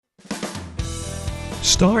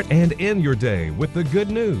Start and end your day with the good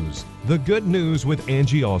news. The Good News with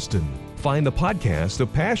Angie Austin. Find the podcast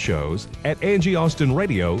of past shows at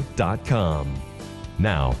angieaustinradio.com.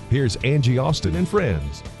 Now, here's Angie Austin and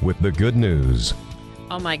friends with the good news.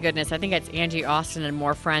 Oh my goodness, I think it's Angie Austin and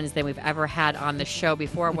more friends than we've ever had on the show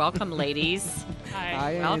before. Welcome, ladies.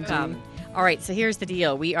 Hi, welcome. Angie. All right, so here's the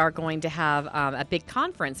deal. We are going to have a big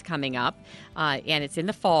conference coming up, and it's in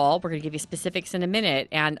the fall. We're going to give you specifics in a minute,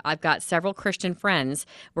 and I've got several Christian friends.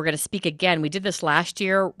 We're going to speak again. We did this last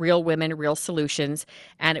year, Real Women, Real Solutions,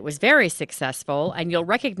 and it was very successful, and you'll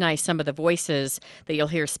recognize some of the voices that you'll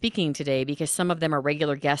hear speaking today because some of them are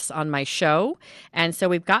regular guests on my show, and so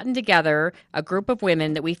we've gotten together a group of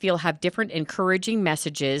women that we feel have different encouraging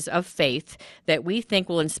messages of faith that we think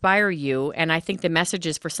will inspire you, and I think the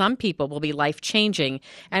messages for some people will be life-changing.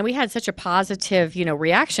 And we had such a positive,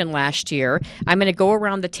 reaction last year. I'm going to go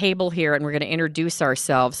around the table here and we're going to introduce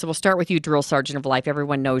ourselves. So we'll start with you, Drill Sergeant of Life.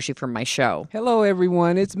 Everyone knows you from my show. Hello,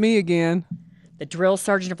 everyone. It's me again. The Drill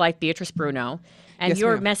Sergeant of Life, Beatrice Bruno. And Yes,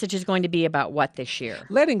 your ma'am. message is going to be about what this year?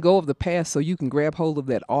 Letting go of the past so you can grab hold of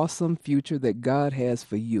that awesome future that God has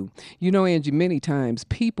for you. You know, Angie, many times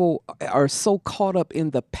people are so caught up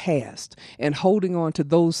in the past and holding on to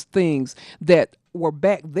those things that were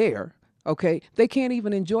back there. Okay, they can't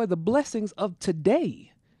even enjoy the blessings of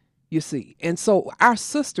today, you see. And so our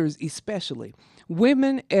sisters especially,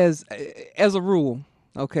 women as a rule,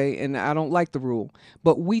 okay, and I don't like the rule,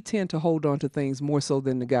 but we tend to hold on to things more so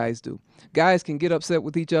than the guys do. Guys can get upset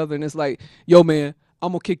with each other and it's like, yo, man,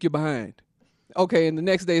 I'm going to kick you behind. Okay, and the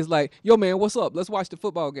next day it's like, yo, man, what's up? Let's watch the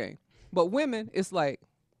football game. But women, it's like,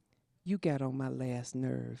 you got on my last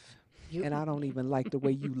nerve. And I don't even like the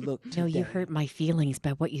way you look today. No, you hurt my feelings by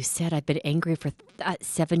what you said. I've been angry for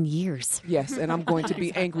 7 years. Yes, and I'm going to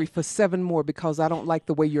be angry for 7 more because I don't like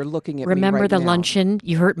the way you're looking at me Remember right the now. luncheon?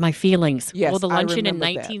 You hurt my feelings. Yes, Well, the I luncheon in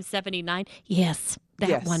remember that. 1979? Yes, that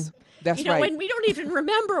Yes, one. that's right. And we don't even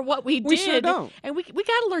remember what we did. We sure don't. And we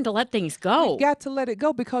got to learn to let things go. We've got to let it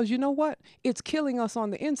go because you know what? It's killing us on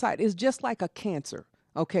the inside. It's just like a cancer,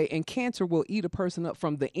 okay? And cancer will eat a person up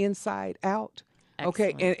from the inside out.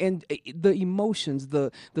 Okay, and the emotions,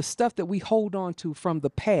 the stuff that we hold on to from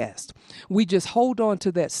the past, we just hold on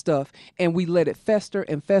to that stuff and we let it fester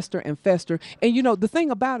and fester and fester. And the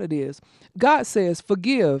thing about it is, God says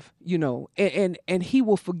forgive, and He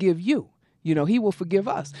will forgive you. He will forgive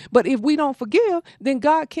us. But if we don't forgive, then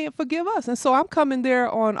God can't forgive us. And so I'm coming there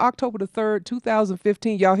on October the 3rd,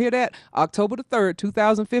 2015. Y'all hear that? October the 3rd,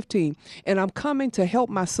 2015. And I'm coming to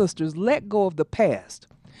help my sisters let go of the past.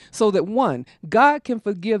 So that 1, God can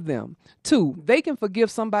forgive them. 2, they can forgive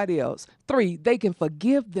somebody else. 3, they can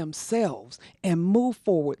forgive themselves and move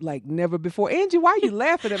forward like never before. Angie, why are you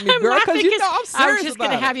laughing at me, girl? Because I'm serious I was just about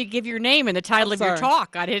going to it. have you give your name and the title I'm of your sorry.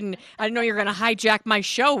 talk. I didn't know you were going to hijack my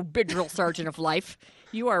show, Big Drill Sergeant of Life.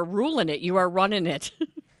 You are ruling it. You are running it.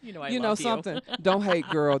 I You know love something? Don't hate,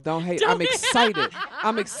 girl. Don't hate. Don't I'm excited.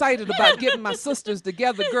 I'm excited about getting my sisters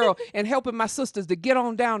together, girl, and helping my sisters to get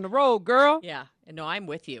on down the road, girl. Yeah. No, I'm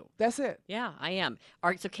with you. That's it. Yeah, I am. All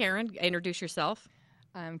right, so Karen, introduce yourself.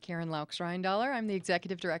 I'm Karen Laux-Reindaler. I'm the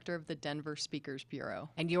Executive Director of the Denver Speakers Bureau.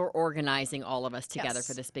 And you're organizing all of us together Yes.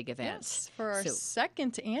 for this big event. Yes, for our So-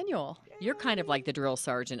 second annual. You're kind of like the drill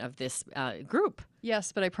sergeant of this group.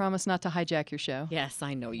 Yes, but I promise not to hijack your show. Yes,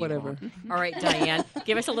 I know you Whatever. won't. All right, Diane,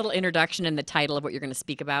 give us a little introduction and the title of what you're going to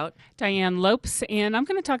speak about. Diane Lopes, and I'm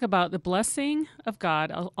going to talk about the blessing of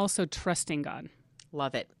God, also trusting God.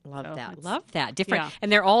 Love it. Love So that. it's- Love that. Different. yeah. And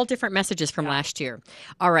they're all different messages from last year.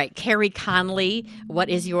 All right, Carrie Conley, what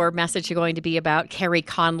is your message going to be about? Carrie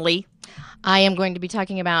Conley. I am going to be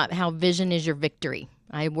talking about how vision is your victory.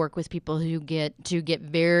 I work with people who get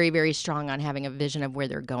very, very strong on having a vision of where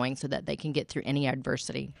they're going so that they can get through any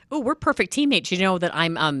adversity. Oh, we're perfect teammates. You know that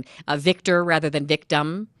I'm a victor rather than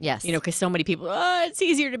victim. Yes. Because so many people, it's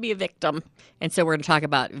easier to be a victim. And so we're going to talk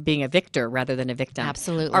about being a victor rather than a victim.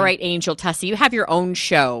 Absolutely. All right, Angel Tussey, you have your own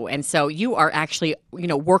show. And so you are actually,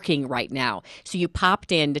 working right now. So you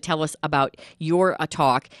popped in to tell us about your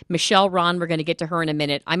talk. Michelle Ron, we're going to get to her in a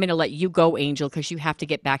minute. I'm going to let you go, Angel, because you have to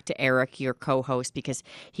get back to Eric, your co-host, because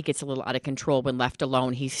he gets a little out of control when left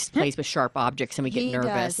alone. He plays with sharp objects and we get He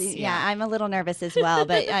nervous. does. Yeah, I'm a little nervous as well,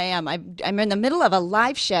 but I am. I'm in the middle of a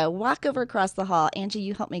live show. Walk over across the hall. Angie,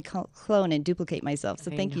 you helped me clone and duplicate myself, so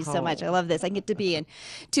thank you so much. I love this. I get to be in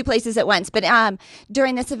 2 places at once. But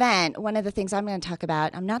during this event, one of the things I'm going to talk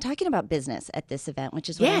about, I'm not talking about business at this event, which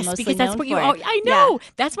is what I'm Yes, mostly because that's known what for. I know. Yeah.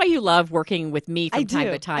 That's why you love working with me from I time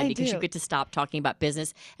do. to time, I because you do. get to stop talking about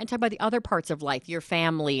business and talk about the other parts of life, your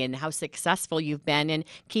family and how successful you've been and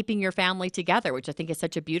keeping your family together, which I think is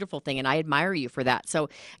such a beautiful thing, and I admire you for that. So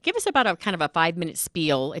give us about a kind of a 5-minute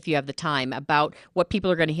spiel, if you have the time, about what people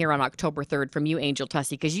are going to hear on October 3rd from you, Angel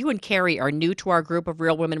Tussey, because you and Carrie are new to our group of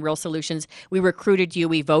Real Women, Real Solutions. We recruited you.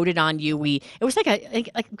 We voted on you. It was like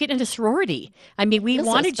getting into sorority. I mean, we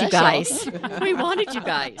wanted you guys. We wanted you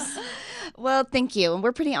guys. Well, thank you. And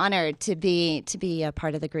we're pretty honored to be a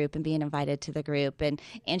part of the group and being invited to the group. And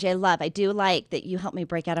Angie, I do like that you helped me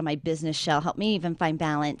break out of my business shell, help me even find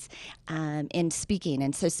balance in speaking.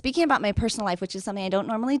 And so speaking about my personal life, which is something I don't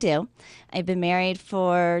normally do, I've been married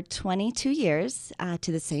for 22 years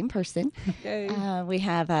to the same person. We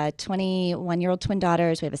have 21-year-old twin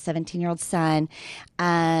daughters. We have a 17-year-old son.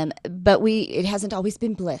 But it hasn't always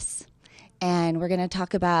been bliss. And I'm going to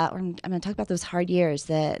talk about those hard years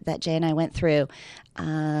that Jay and I went through,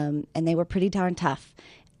 and they were pretty darn tough.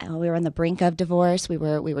 We were on the brink of divorce. We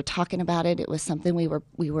were talking about it. It was something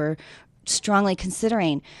we were strongly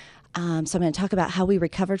considering. So I'm going to talk about how we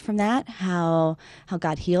recovered from that, how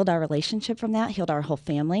God healed our relationship from that, healed our whole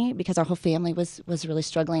family, because our whole family was really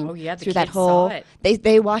struggling through that whole. Saw it.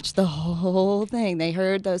 They watched the whole thing. They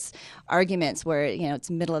heard those arguments where it's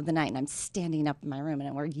middle of the night and I'm standing up in my room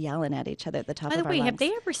and we're yelling at each other at the top of our lungs. By the way, have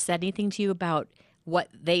they ever said anything to you about what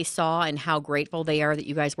they saw and how grateful they are that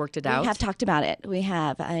you guys worked it out? We have talked about it. We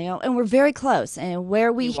have, and we're very close. And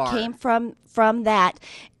where we came from that,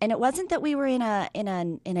 and it wasn't that we were in a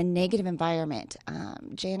negative environment.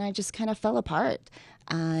 Jay and I just kind of fell apart,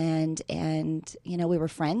 and we were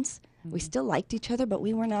friends. We still liked each other, but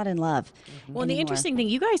we were not in love. Well, anymore. The interesting thing,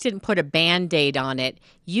 you guys didn't put a Band-Aid on it.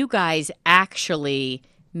 You guys actually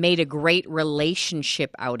made a great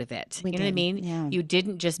relationship out of it. You know what I mean? Yeah. You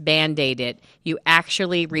didn't just Band-Aid it. You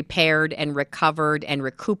actually repaired and recovered and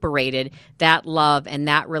recuperated that love and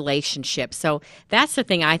that relationship. So that's the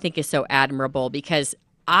thing I think is so admirable, because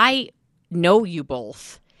I know you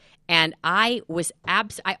both. And I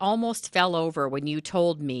almost fell over when you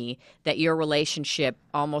told me that your relationship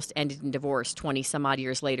almost ended in divorce 20 some odd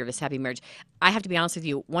years later, this happy marriage. I have to be honest with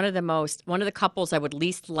you, one of the couples I would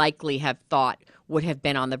least likely have thought would have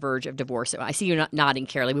been on the verge of divorce. I see you nodding,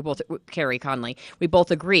 Carrie Conley. We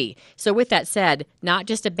both agree. So with that said, not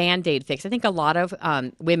just a Band-Aid fix. I think a lot of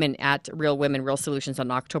women at Real Women, Real Solutions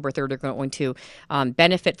on October 3rd are going to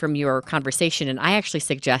benefit from your conversation. And I actually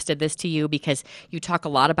suggested this to you because you talk a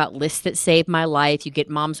lot about lists that saved my life. You get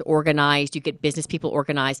moms organized. You get business people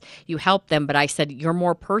organized. You help them. But I said your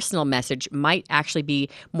more personal message might actually be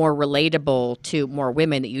more relatable to more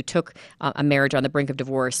women, that you took a marriage on the brink of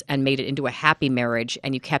divorce and made it into a happy marriage,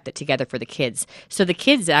 and you kept it together for the kids. So the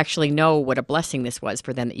kids actually know what a blessing this was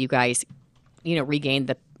for them, that you guys, regained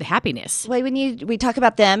the happiness. Well, when we talk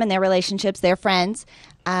about them and their relationships, their friends,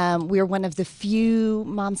 we're one of the few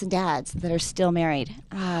moms and dads that are still married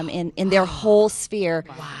in their whole sphere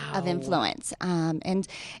of influence. And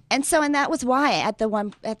that was why at the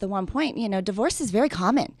one point, divorce is very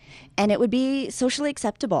common, and it would be socially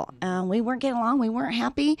acceptable. We weren't getting along. We weren't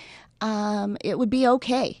happy. It would be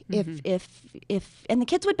okay if and the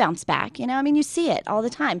kids would bounce back. You see it all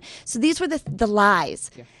the time. So these were the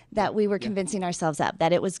lies that we were convincing ourselves of,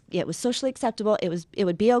 that it was socially acceptable. It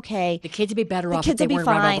would be okay. The kids would be better off kids if they would be weren't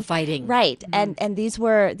around all fine. the fighting. Right. And these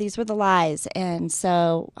were the lies. And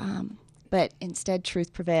so but instead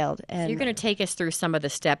truth prevailed. And you're going to take us through some of the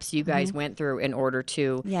steps you guys went through in order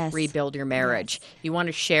to Yes. rebuild your marriage. Yes. You want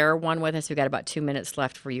to share one with us? We've got about 2 minutes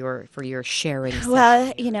left for your sharing session.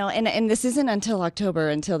 Well, and this isn't until October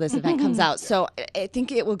until this event comes out. So I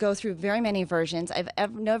think it will go through very many versions.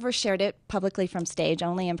 I've never shared it publicly from stage,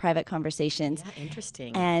 only in private conversations. Yeah,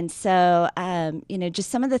 interesting. And so,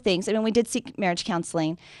 just some of the things. We did seek marriage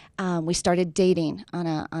counseling. We started dating on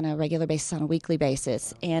a regular basis, on a weekly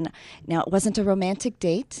basis. And now it wasn't a romantic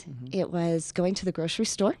date. It was going to the grocery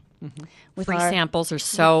store. With Free samples are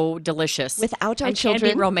so delicious. Without our and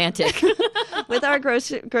children. Can be romantic. With our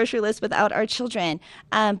grocery list, without our children.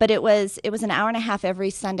 But it was an hour and a half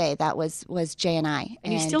every Sunday. That was Jay and I.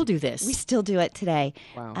 And you still do this. We still do it today.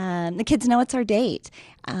 Wow. The kids know it's our date.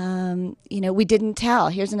 We didn't tell.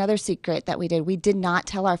 Here's another secret that we did. We did not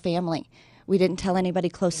tell our family. We didn't tell anybody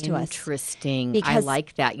close to us. Interesting. I Because-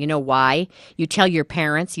 like that. You know why? You tell your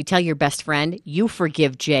parents, you tell your best friend, you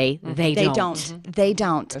forgive Jay. They don't. They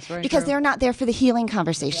don't. That's very because true. they're not there for the healing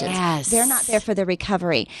conversations. Yes. They're not there for the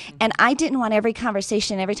recovery. And I didn't want every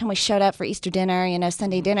conversation, every time we showed up for Easter dinner,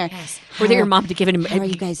 Sunday dinner. Or that your mom to give him How are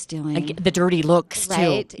you guys doing? the dirty looks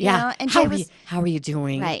Right, too. Yeah. and how, Jay was- how are you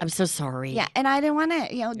doing? Right. I'm so sorry. Yeah, and I didn't want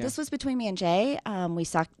to. This was between me and Jay. Our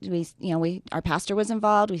pastor was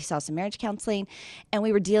involved. We saw some marriage counselors. counseling, and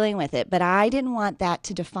we were dealing with it. But I didn't want that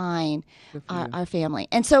to define our family.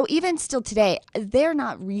 And so even still today, they're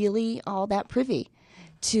not really all that privy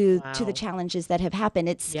to the challenges that have happened.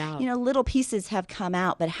 It's, little pieces have come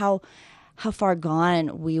out, but how far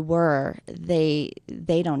gone we were, they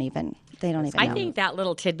don't even know. I think that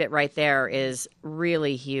little tidbit right there is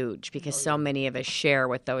really huge because so many of us share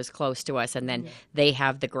with those close to us, and then they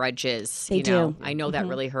have the grudges. They do. I know that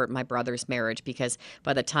really hurt my brother's marriage because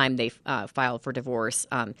by the time they filed for divorce,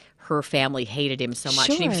 her family hated him so much.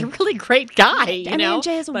 Sure. And he was a really great guy. I mean,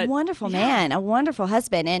 Jay is a wonderful man, a wonderful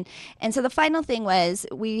husband, and so the final thing was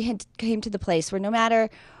we came to the place where no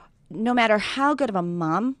matter how good of a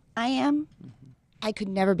mom I am, I could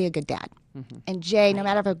never be a good dad. And Jay, no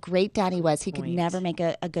matter how great dad he was, he could never make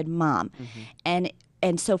a good mom. And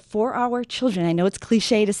so for our children, I know it's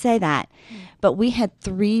cliche to say that, but we had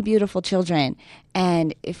 3 beautiful children.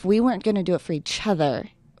 And if we weren't going to do it for each other,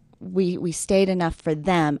 we stayed enough for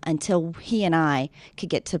them until he and I could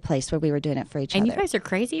get to a place where we were doing it for each other. And you guys are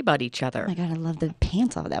crazy about each other. Oh my God, I love the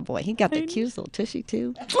pants off that boy. He got the cutest little tushy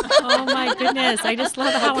too. Oh my goodness. I just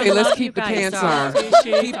love how let's keep the pants on.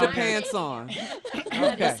 Keep the pants on.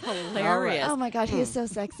 That is hilarious. Oh my God, he is so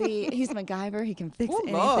sexy. He's MacGyver. He can fix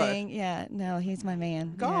anything. Lord. Yeah, no, he's my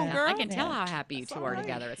man. Go on, girl. I can tell how happy you two are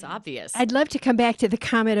together. It's obvious. I'd love to come back to the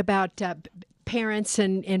comment about parents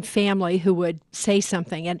and family who would say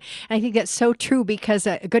something. And I think that's so true because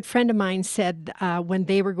a good friend of mine said when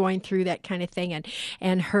they were going through that kind of thing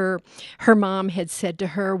and her mom had said to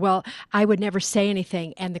her, well, I would never say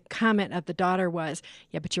anything. And the comment of the daughter was,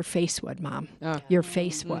 yeah, but your face would, Mom. Your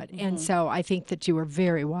face would. And so I think that you were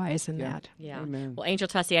very wise in that. Yeah. Amen. Well, Angel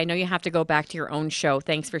Tussey, I know you have to go back to your own show.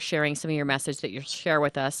 Thanks for sharing some of your message that you share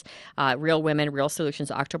with us. Real Women, Real Solutions,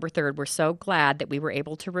 October 3rd. We're so glad that we were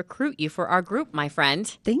able to recruit you for our group, my friend.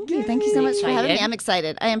 Thank you so much for having me. Excited? I'm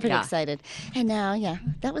excited. I am pretty excited. And now,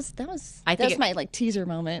 that was my teaser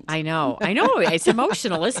moment. I know. It's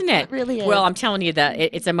emotional, isn't it? It really is. Well, I'm telling you that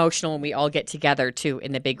it's emotional when we all get together, too,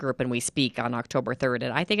 in the big group and we speak on October 3rd.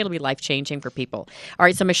 And I think it'll be life-changing for people. All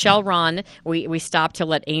right, so Michelle Ron, we stopped to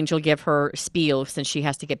let Angel give her spiel since she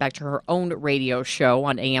has to get back to her own radio show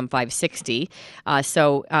on AM 560.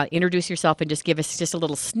 So introduce yourself and just give us just a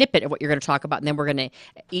little snippet of what you're going to talk about. And then we're going to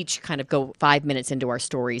each kind of go 5 minutes into our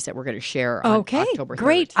stories that we're going to share on October 3rd.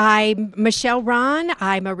 Great. I'm Michelle Ron.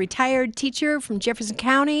 I'm a retired teacher from Jefferson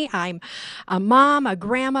County. I'm a mom, a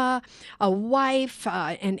grandma, a wife,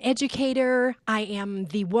 an educator. I am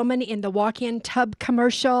the woman in the walk-in tub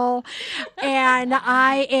commercial. And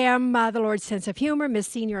I am the Lord's Sense of Humor, Miss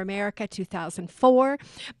Senior America 2004.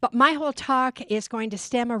 But my whole talk is going to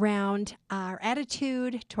stem around our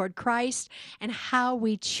attitude toward Christ and how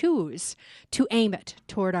we choose to aim it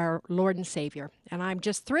toward our Lord and Savior. And I'm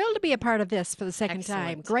just thrilled to be a part of this for the second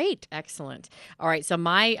time. Great. Excellent. All right. So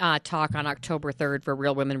my talk on October 3rd for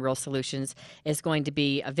Real Women, Real Solutions is going to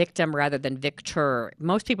be a victim rather than victor.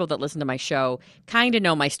 Most people that listen to my show kind of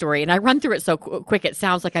know my story, and I run through it so quick it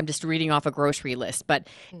sounds like I'm just reading off a grocery list. But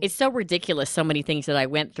it's so ridiculous, so many things that I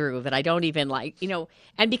went through that I don't even like,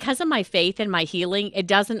 And because of my faith and my healing, it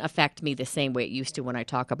doesn't affect me the same way it used to when I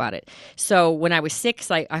talk about it. So when I was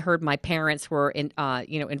 6, I heard my parents were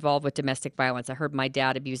involved with domestic violence. I heard my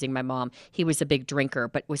dad abusing my mom. He was a big drinker,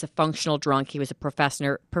 but was a functional drunk. He was a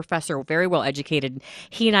professor, very well educated.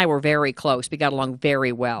 He and I were very close. We got along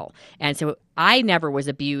very well. And so I never was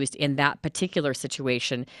abused in that particular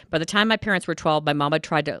situation. By the time my parents were 12, my mom had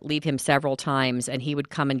tried to leave him several times, and he would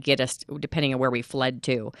come and get us depending on where we fled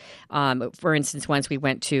to. For instance, once we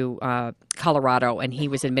went to Colorado, and he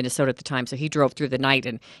was in Minnesota at the time, so he drove through the night,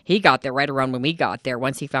 and he got there right around when we got there,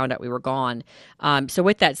 once he found out we were gone. So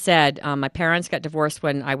with that said, my parents got divorced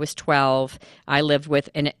when I was 12. I lived with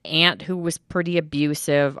an aunt who was pretty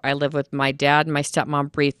abusive. I lived with my dad and my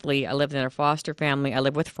stepmom briefly. I lived in a foster family. I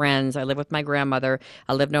lived with friends. I lived with my grandmother.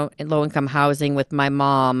 I lived in low-income housing with my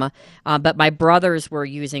mom. But my brothers were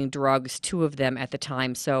using drugs, 2 of them at the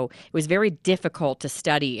time. So it was very difficult to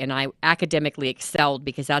study, and I academically excelled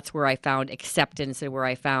because that's where I found acceptance and where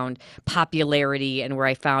I found popularity and where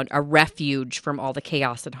I found a refuge from all the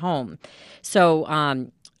chaos at home. So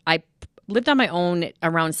I lived on my own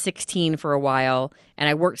around 16 for a while, and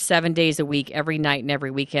I worked 7 days a week, every night and every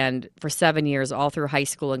weekend for 7 years, all through high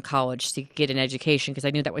school and college to get an education because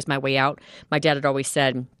I knew that was my way out. My dad had always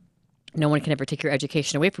said, no one can ever take your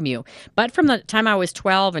education away from you. But from the time I was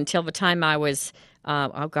 12 until the time I was,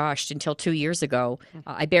 until 2 years ago,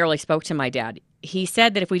 I barely spoke to my dad. He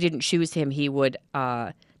said that if we didn't choose him, he would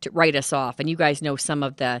to write us off. And you guys know some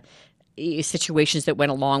of the situations that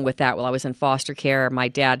went along with that while I was in foster care. My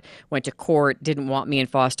dad went to court, didn't want me in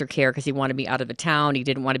foster care because he wanted me out of the town. He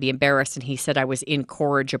didn't want to be embarrassed, and he said I was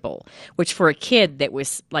incorrigible, which for a kid that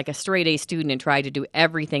was like a straight A student and tried to do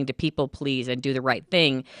everything to people please and do the right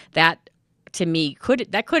thing, that to me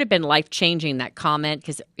could have been life-changing, that comment,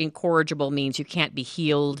 because incorrigible means you can't be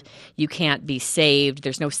healed, you can't be saved,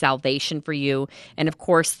 there's no salvation for you. And of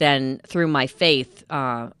course then through my faith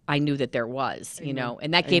I knew that there was, you know,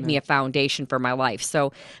 and that gave me a foundation for my life.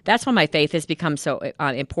 So that's why my faith has become so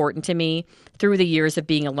important to me. Through the years of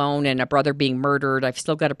being alone and a brother being murdered, I've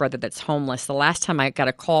still got a brother that's homeless. The last time I got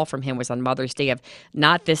a call from him was on Mother's Day of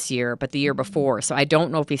not this year, but the year before. So I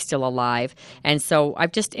don't know if he's still alive. And so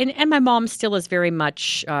I've just, and my mom still is very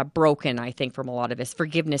much broken, I think, from a lot of this.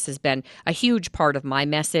 Forgiveness has been a huge part of my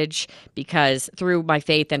message, because through my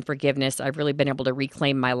faith and forgiveness, I've really been able to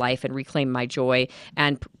reclaim my life and reclaim my joy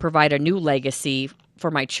and provide a new legacy for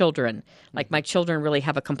my children. Like, my children really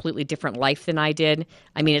have a completely different life than I did.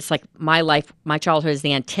 I mean, it's like my life, my childhood is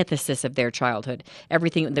the antithesis of their childhood.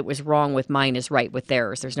 Everything that was wrong with mine is right with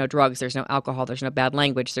theirs. There's no drugs, there's no alcohol, there's no bad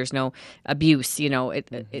language, there's no abuse. You know,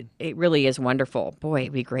 it really is wonderful. Boy,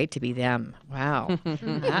 it'd be great to be them. Wow.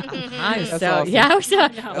 I'm so, awesome. yeah,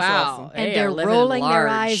 wow. awesome. And They they're are living rolling their large.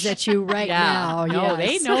 eyes at you right now. No, Yes.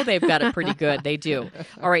 they know they've got it pretty good. They do.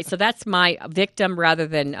 All right, so that's my victim rather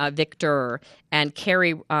than victor. And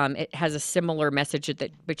Carrie, it has a similar message,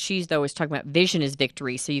 but she's, though, is talking about vision is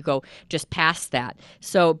victory. So you go just past that.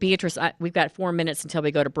 So Beatrice, we've got 4 minutes until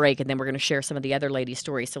we go to break, and then we're going to share some of the other ladies'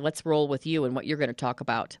 stories. So let's roll with you and what you're going to talk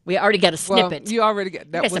about. We already got a snippet. You already got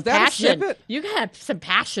that. You got Was some that passion. a snippet? You got some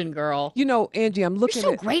passion, girl. You know, Angie, I'm You're looking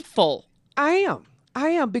so at. grateful. I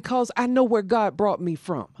am because I know where God brought me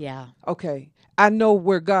from. Yeah. Okay. I know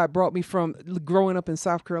where God brought me from growing up in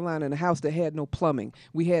South Carolina in a house that had no plumbing.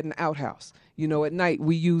 We had an outhouse. You know, at night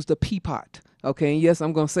we used a pea pot. Okay. And yes,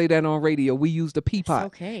 I'm going to say that on radio. We used a pea pot.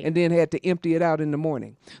 Okay. And then had to empty it out in the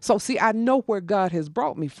morning. So, see, I know where God has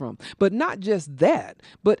brought me from. But not just that,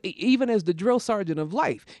 but even as the drill sergeant of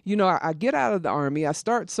life, you know, I get out of the Army, I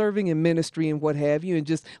start serving in ministry and what have you, and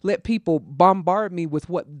just let people bombard me with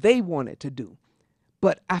what they wanted to do.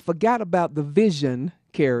 But I forgot about the vision,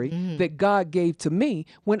 Carrie, that God gave to me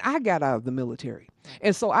when I got out of the military.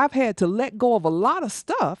 And so I've had to let go of a lot of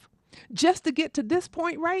stuff just to get to this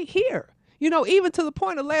point right here. You know, even to the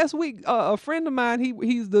point of last week, a friend of mine,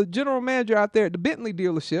 he's the general manager out there at the Bentley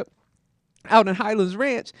dealership out in Highlands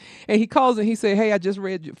Ranch, and he calls and he said, "Hey, I just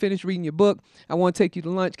finished reading your book. I want to take you to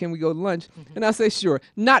lunch. Can we go to lunch?" And I say, "Sure,"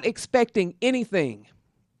 not expecting anything.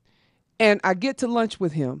 And I get to lunch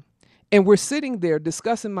with him, and we're sitting there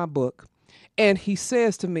discussing my book, and he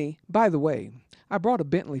says to me, "By the way, I brought a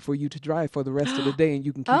Bentley for you to drive for the rest of the day, and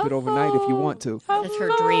you can keep it overnight if you want to." That's her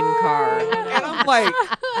dream car. And I'm like,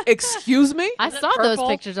 "Excuse me?" I saw those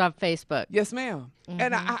pictures on Facebook. Yes, ma'am.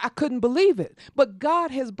 And I couldn't believe it. But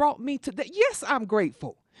God has brought me to that. Yes, I'm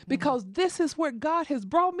grateful. Because this is where God has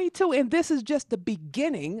brought me to, and this is just the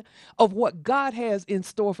beginning of what God has in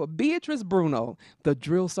store for Beatrice Bruno, the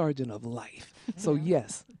drill sergeant of life. So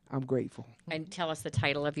yes, I'm grateful. And tell us the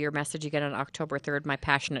title of your message again on October 3rd, My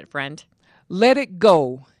Passionate Friend. Let it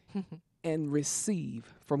go and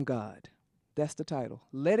receive from God. That's the title.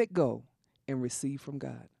 Let it go and receive from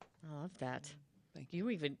God. I love that. You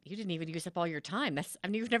didn't even use up all your time.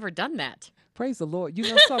 You've never done that. Praise the Lord. You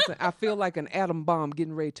know something? I feel like an atom bomb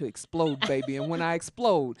getting ready to explode, baby. And when I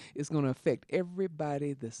explode, it's going to affect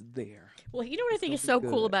everybody that's there. Well, you know what I think is so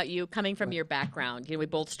cool about you, coming from your background. You know, we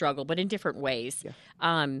both struggle, but in different ways.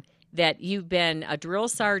 Yeah. That you've been a drill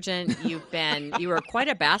sergeant, you were quite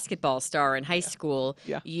a basketball star in high school.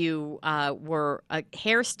 Yeah. You were a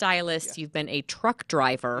hairstylist, you've been a truck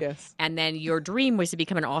driver. Yes. And then your dream was to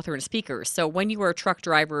become an author and speaker. So when you were a truck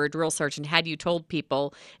driver or a drill sergeant, had you told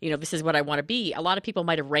people, you know, this is what I want to be, a lot of people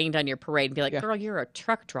might have rained on your parade and be like, girl, you're a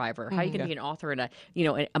truck driver. How are you going to be an author and a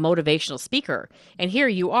motivational speaker? And here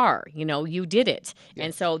you are, you know, you did it. Yes.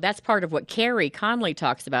 And so that's part of what Carrie Conley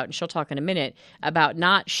talks about, and she'll talk in a minute, about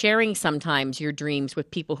not sharing sometimes your dreams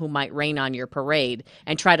with people who might rain on your parade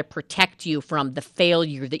and try to protect you from the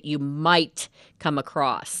failure that you might come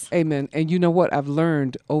across. Amen. And you know what I've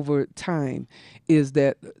learned over time is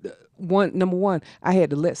that number one, I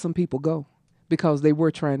had to let some people go because they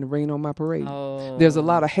were trying to rain on my parade. Oh. There's a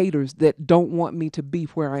lot of haters that don't want me to be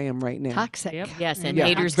where I am right now. Toxic. Yep. Yes, and Yeah.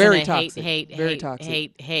 haters Very gonna toxic.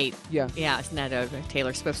 hate. Yeah. Yeah, isn't that a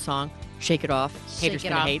Taylor Swift song? Shake it off. Haters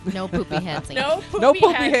Shake it gonna off. hate. No poopy heads. No poopy That's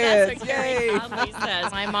what heads. Carrie Yay. Conley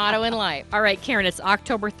says. My motto in life. All right, Karen, it's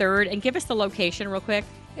October 3rd, and give us the location real quick.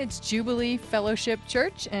 It's Jubilee Fellowship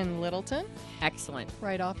Church in Littleton, Excellent.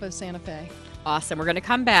 right off of Santa Fe. Awesome. We're going to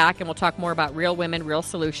come back and we'll talk more about real women, real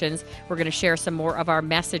solutions. We're going to share some more of our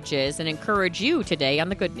messages and encourage you today on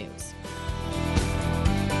the good news.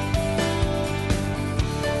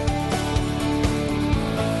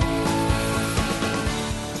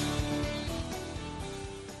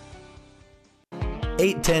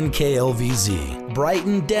 .810 KLVZ,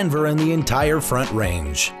 Brighton, Denver, and the entire Front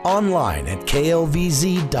Range. Online at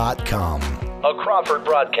klvz.com. A Crawford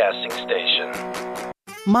Broadcasting Station.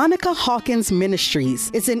 Monica Hawkins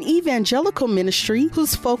Ministries is an evangelical ministry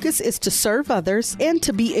whose focus is to serve others and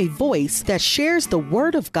to be a voice that shares the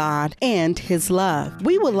Word of God and His love.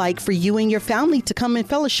 We would like for you and your family to come and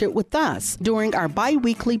fellowship with us during our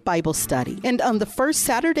bi-weekly Bible study. And on the first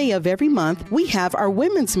Saturday of every month, we have our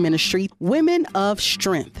women's ministry, Women of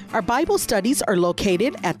Strength. Our Bible studies are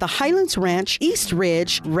located at the Highlands Ranch East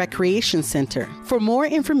Ridge Recreation Center. For more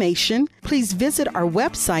information, please visit our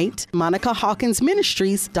website,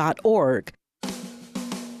 monicahawkinsministries.org.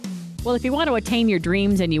 Well, if you want to attain your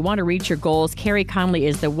dreams and you want to reach your goals, Carrie Conley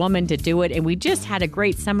is the woman to do it. And we just had a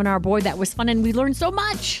great seminar. Boy, that was fun, and we learned so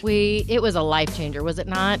much. It was a life changer, was it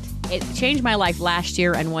not? It changed my life last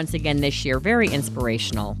year and once again this year. Very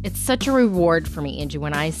inspirational. It's such a reward for me, Angie,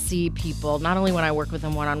 when I see people, not only when I work with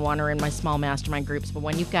them one-on-one or in my small mastermind groups, but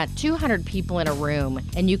when you've got 200 people in a room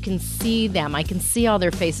and you can see them. I can see all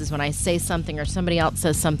their faces when I say something or somebody else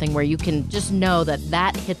says something where you can just know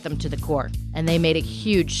that hit them to the core and they made a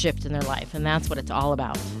huge shift in their life, and that's what it's all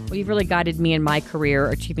about. Well, you've really guided me in my career,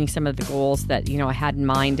 achieving some of the goals that, I had in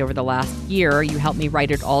mind over the last year. You helped me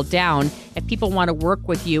write it all down. If people want to work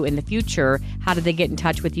with you in the future, how do they get in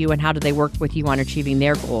touch with you, and how do they work with you on achieving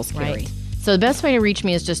their goals, Carrie? Right. So the best way to reach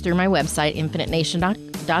me is just through my website,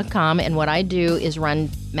 infinitenation.com, and what I do is run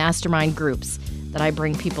mastermind groups that I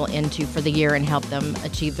bring people into for the year and help them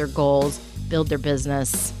achieve their goals, build their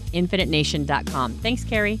business. infinitenation.com. Thanks,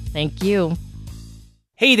 Carrie. Thank you.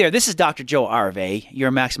 Hey there, this is Dr. Joe Arve,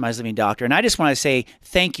 your Maximize Living doctor, and I just want to say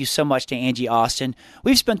thank you so much to Angie Austin.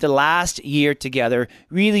 We've spent the last year together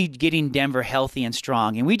really getting Denver healthy and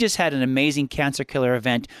strong, and we just had an amazing Cancer Killer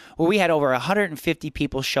event where we had over 150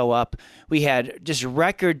 people show up. We had just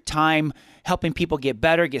record time helping people get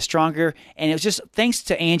better, get stronger. And it was just thanks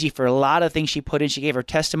to Angie for a lot of things she put in. She gave her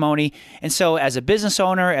testimony. And so as a business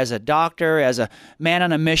owner, as a doctor, as a man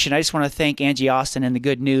on a mission, I just want to thank Angie Austin and the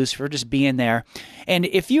Good News for just being there. And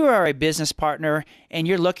if you are a business partner and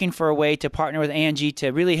you're looking for a way to partner with Angie to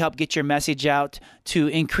really help get your message out, to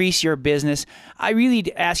increase your business, I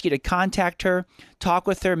really ask you to contact her, talk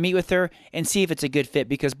with her, meet with her, and see if it's a good fit,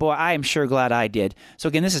 because, boy, I am sure glad I did. So,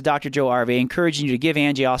 again, this is Dr. Joe Arve, encouraging you to give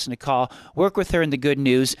Angie Austin a call, work with her in the Good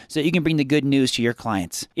News so that you can bring the good news to your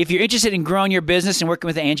clients. If you're interested in growing your business and working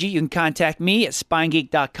with Angie, you can contact me at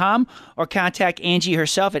spinegeek.com or contact Angie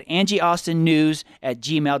herself at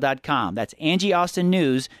angieaustinnews@gmail.com. That's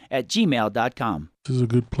angieaustinnews@gmail.com. This is a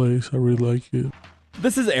good place. I really like it.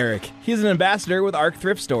 This is Eric. He's an ambassador with ARC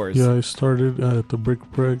Thrift Stores. Yeah, I started at the Brick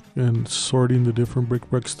Break and sorting the different Brick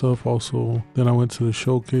Break stuff. Also, then I went to the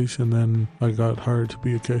showcase, and then I got hired to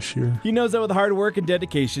be a cashier. He knows that with hard work and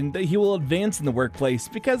dedication that he will advance in the workplace,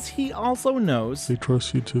 because he also knows they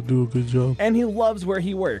trust you to do a good job. And he loves where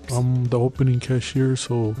he works. I'm the opening cashier,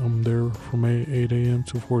 so I'm there from 8 a.m.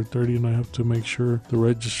 to 4:30, and I have to make sure the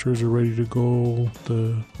registers are ready to go,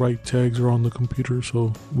 the right tags are on the computer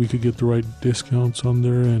so we could get the right discounts on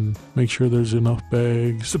there and make sure there's enough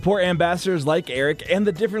bags. Support ambassadors like Eric and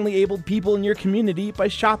the differently abled people in your community by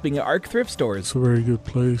shopping at ARC Thrift Stores. It's a very good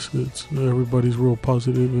place. Everybody's real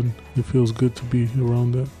positive, and it feels good to be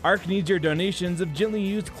around that. ARC needs your donations of gently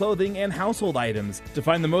used clothing and household items. To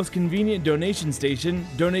find the most convenient donation station,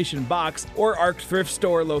 donation box, or ARC Thrift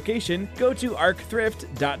Store location, go to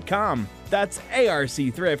arcthrift.com. That's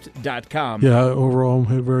arcthrift.com. Yeah, overall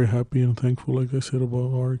I'm very happy and thankful, like I said,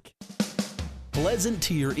 about ARC. Pleasant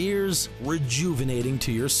to your ears, rejuvenating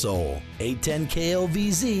to your soul. 810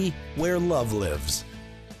 KLVZ, where love lives.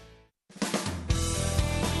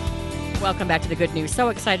 Welcome back to the Good News. So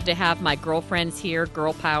excited to have my girlfriends here,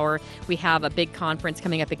 Girl Power. We have a big conference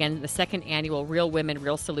coming up again, the second annual Real Women,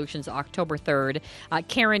 Real Solutions, October 3rd.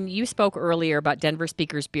 Karen, you spoke earlier about Denver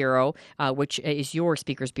Speakers Bureau, which is your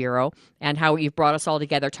Speakers Bureau, and how you've brought us all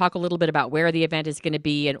together. Talk a little bit about where the event is going to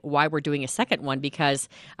be and why we're doing a second one, because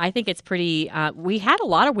I think it's pretty, we had a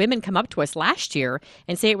lot of women come up to us last year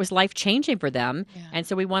and say it was life-changing for them, and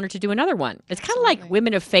so we wanted to do another one. It's kind of like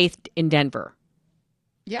Women of Faith in Denver.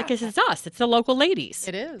 Yeah. Because it's us. It's the local ladies.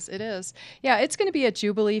 It is. It is. Yeah, it's going to be at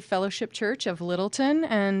Jubilee Fellowship Church of Littleton.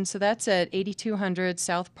 And so that's at 8200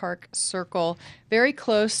 South Park Circle, very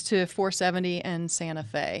close to 470 and Santa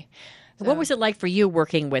Fe. What was it like for you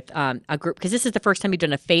working with a group? Because this is the first time you've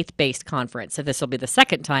done a faith-based conference, so this will be the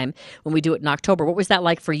second time when we do it in October. What was that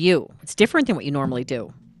like for you? It's different than what you normally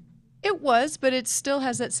do. It was, but it still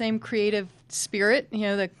has that same creative spirit,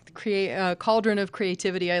 the cauldron of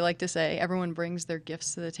creativity, I like to say. Everyone brings their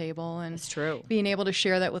gifts to the table, and it's true. Being able to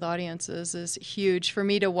share that with audiences is huge. For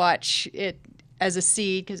me to watch it as a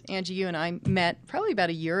seed, because Angie, you and I met probably about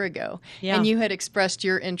a year ago, and you had expressed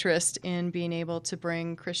your interest in being able to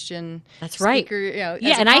bring Christian speaker, as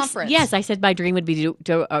a conference. I said my dream would be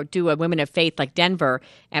to do a Women of Faith like Denver,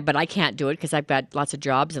 but I can't do it because I've got lots of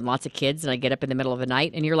jobs and lots of kids, and I get up in the middle of the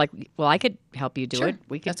night. And you're like, well, I could help you do it.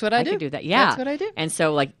 That's what I do. Could do that. Yeah, that's what I do. And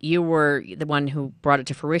so, like, you were the one who brought it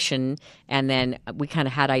to fruition, and then we kind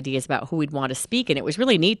of had ideas about who we'd want to speak, and it was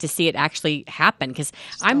really neat to see it actually happen. Because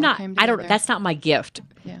that's not my gift.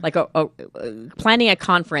 Yeah. Like planning a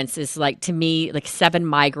conference is like, to me, like 7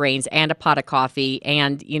 migraines and a pot of coffee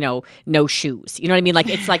and, no shoes. You know what I mean? Like,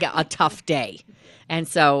 it's like a tough day. And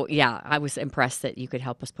so, I was impressed that you could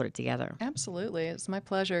help us put it together. Absolutely. It's my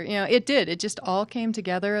pleasure. It did. It just all came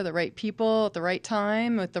together, the right people at the right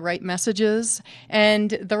time with the right messages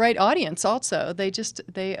and the right audience also.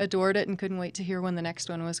 They adored it and couldn't wait to hear when the next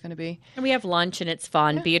one was going to be. And we have lunch and it's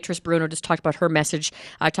fun. Yeah. Beatrice Bruno just talked about her message.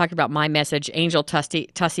 I talked about my message. Angel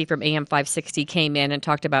Tussey from AM 560 came in and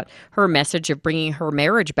talked about her message of bringing her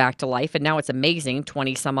marriage back to life. And now it's amazing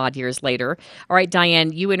 20 some odd years later. All right,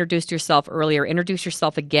 Diane, you introduced yourself earlier. Introduce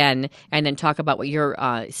yourself again and then talk about what your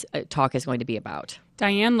talk is going to be about.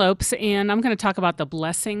 Diane Lopes, and I'm going to talk about the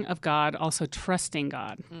blessing of God, also trusting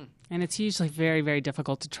God. And it's usually very, very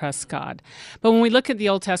difficult to trust God. But when we look at the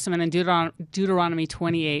Old Testament in Deuteronomy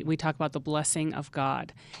 28, we talk about the blessing of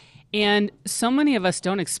God. And so many of us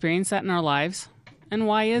don't experience that in our lives. And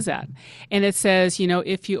why is that? And it says,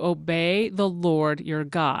 if you obey the Lord your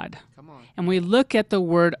God. And we look at the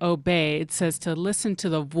word obey, it says to listen to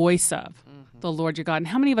the voice of the Lord your God. And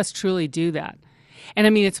how many of us truly do that? And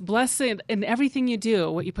I mean, it's blessed in everything you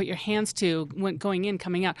do, what you put your hands to, when going in,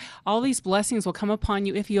 coming out. All these blessings will come upon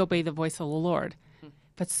you if you obey the voice of the Lord.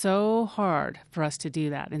 But so hard for us to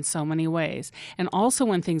do that in so many ways. And also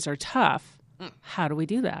when things are tough, how do we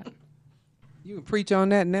do that? You can preach on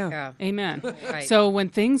that now. Yeah. Amen. Right. So when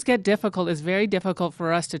things get difficult, it's very difficult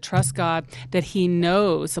for us to trust God that He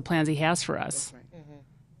knows the plans He has for us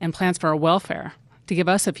and plans for our welfare, to give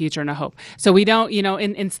us a future and a hope. So we don't,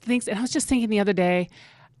 and things. And I was just thinking the other day,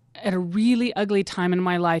 at a really ugly time in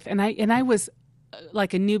my life, and I was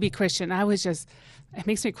like a newbie Christian. I was just, it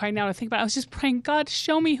makes me cry now to think about it. I was just praying, God,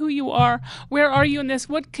 show me who you are. Where are you in this?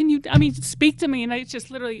 What can you? Speak to me. And I just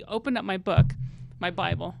literally opened up my book, my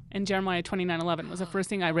Bible, and Jeremiah 29:11 was the first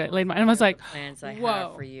thing I read. And I was like, plans I whoa.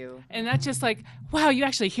 have for you. And that's just like, wow, you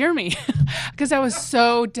actually hear me. Because I was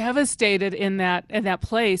so devastated in that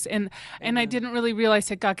place. And I didn't really realize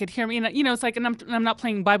that God could hear me. And, it's like, and I'm not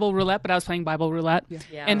playing Bible roulette, but I was playing Bible roulette.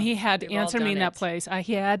 Yeah. And He had to We've all answer me in done that it. place.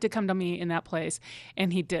 He had to come to me in that place.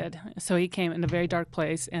 And He did. So He came in a very dark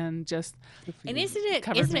place and just And isn't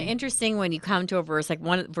it me. interesting when you come to a verse, like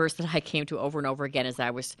one verse that I came to over and over again as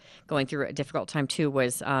I was going through a difficult time too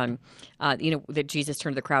was, that Jesus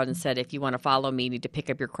turned to the crowd and said, if you want to follow me, you need to pick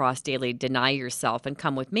up your cross daily, deny yourself, and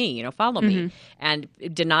come with me, follow me. And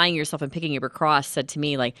denying yourself and picking up your cross said to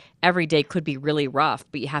me, like, every day could be really rough,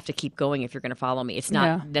 but you have to keep going if you're going to follow me. It's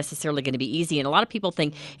not necessarily going to be easy. And a lot of people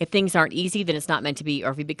think if things aren't easy, then it's not meant to be,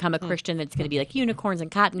 or if you become a Christian, then it's going to be like unicorns and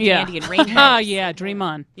cotton candy and rainbows. Yeah, dream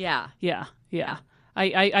on. Yeah.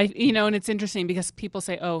 I and it's interesting because people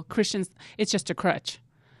say, oh, Christians, it's just a crutch.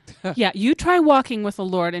 Yeah, you try walking with the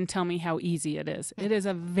Lord and tell me how easy it is. It is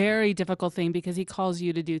a very difficult thing because He calls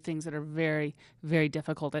you to do things that are very, very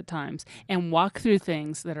difficult at times and walk through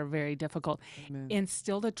things that are very difficult. Amen. And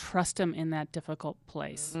still to trust Him in that difficult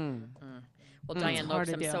place. Well, Diane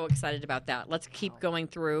Lopes, I'm so excited about that. Let's keep going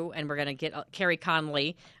through, and we're going to get Carrie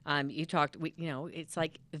Conley. You talked, it's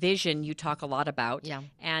like vision you talk a lot about. Yeah.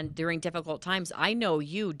 And during difficult times, I know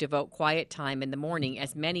you devote quiet time in the morning,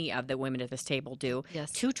 as many of the women at this table do,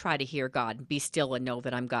 to try to hear God, be still and know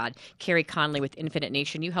that I'm God. Carrie Conley with Infinite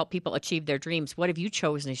Nation, you help people achieve their dreams. What have you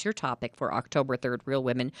chosen as your topic for October 3rd, Real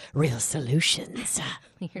Women, Real Solutions?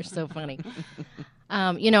 You're so funny.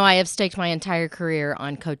 I have staked my entire career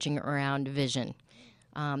on coaching around vision.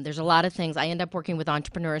 There's a lot of things. I end up working with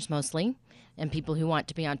entrepreneurs mostly and people who want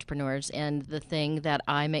to be entrepreneurs. And the thing that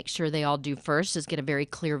I make sure they all do first is get a very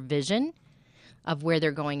clear vision of where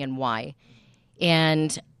they're going and why.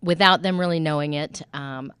 And without them really knowing it,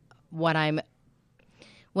 what I'm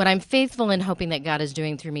faithful in hoping that God is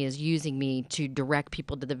doing through me is using me to direct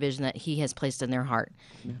people to the vision that He has placed in their heart.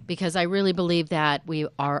 Yeah. Because I really believe that we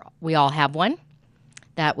all have one,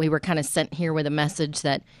 that we were kind of sent here with a message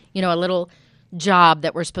that, a little job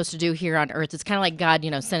that we're supposed to do here on earth. It's kind of like God,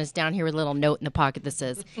 sent us down here with a little note in the pocket that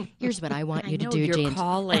says, here's what I want you to do, your James.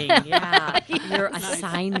 calling, yeah. Your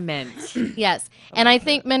assignment. Yes. And I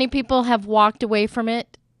think many people have walked away from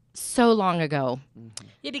it so long ago.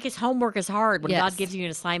 Yeah, because homework is hard. When Yes. God gives you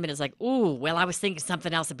an assignment, it's like, ooh, well, I was thinking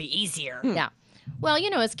something else would be easier. Yeah. Well,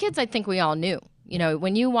 as kids, I think we all knew.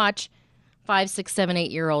 When you watch 5, 6, 7,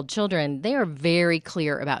 8-year-old children, they are very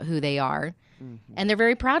clear about who they are, and they're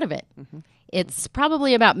very proud of it. It's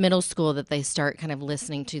probably about middle school that they start kind of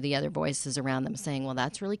listening to the other voices around them saying, well,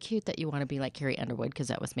 that's really cute that you want to be like Carrie Underwood, because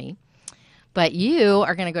that was me. But you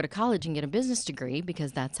are going to go to college and get a business degree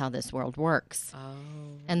because that's how this world works. Oh.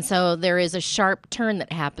 And so there is a sharp turn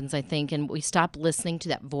that happens, I think, and we stop listening to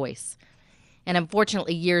that voice. And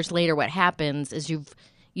unfortunately, years later, what happens is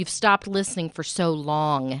you've stopped listening for so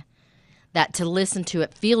long that to listen to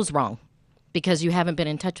it feels wrong because you haven't been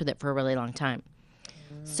in touch with it for a really long time.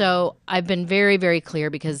 So I've been very, very clear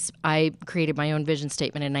because I created my own vision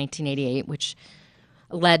statement in 1988, which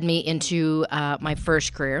led me into my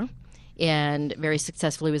first career, and very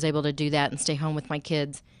successfully was able to do that and stay home with my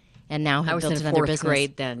kids, and now have built another business. I was in 4th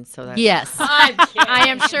grade then, so that's... Yes, I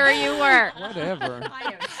am sure you were. Whatever.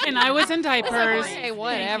 And I was in diapers. Okay,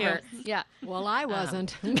 whatever. Yeah. Well, I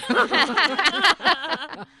wasn't.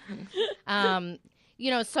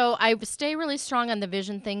 So I stay really strong on the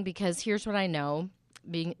vision thing because here's what I know,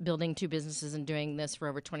 building 2 businesses and doing this for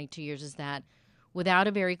over 22 years, is that without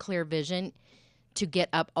a very clear vision to get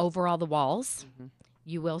up over all the walls,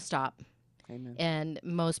 you will stop. Amen. And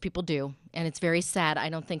most people do. And it's very sad. I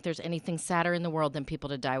don't think there's anything sadder in the world than people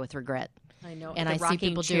to die with regret. I know. And the I see rocking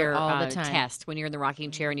people do it chair, all the time. Test, when you're in the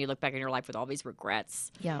rocking chair and you look back in your life with all these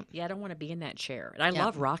regrets. Yeah. Yeah, I don't want to be in that chair. And I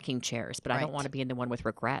love rocking chairs, but I don't want to be in the one with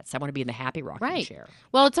regrets. I want to be in the happy rocking chair.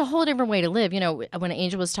 Well, it's a whole different way to live. When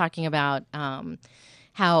Angel was talking about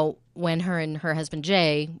how when her and her husband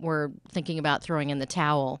Jay were thinking about throwing in the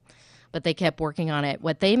towel, but they kept working on it,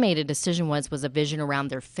 what they made a decision was a vision around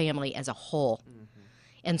their family as a whole.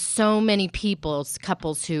 And so many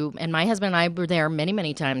couples who, and my husband and I were there many,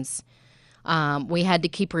 many times, we had to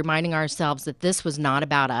keep reminding ourselves that this was not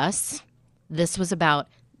about us. This was about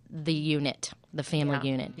the unit, the family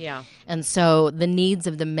unit. Yeah. And so the needs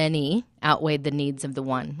of the many outweighed the needs of the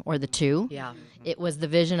one or the two. Yeah. It was the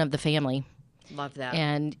vision of the family. Love that.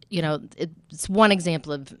 And, it's one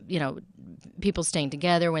example of, people staying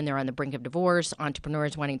together when they're on the brink of divorce,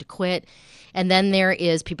 entrepreneurs wanting to quit. And then there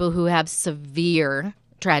is people who have severe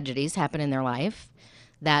tragedies happen in their life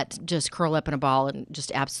that just curl up in a ball and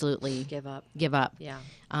just absolutely give up. Yeah.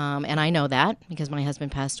 And I know that because my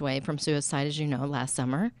husband passed away from suicide, as you know, last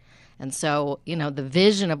summer. And so, the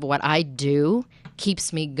vision of what I do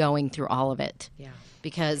keeps me going through all of it. Yeah.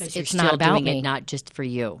 Because it's you're not still about doing me. it, not just for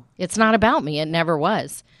you. It's not about me. It never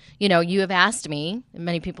was. You have asked me, and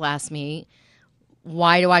many people ask me,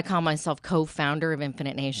 why do I call myself co-founder of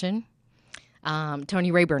Infinite Nation?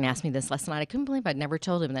 Tony Rayburn asked me this last night. I couldn't believe I'd never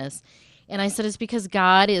told him this. And I said, it's because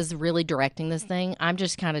God is really directing this thing. I'm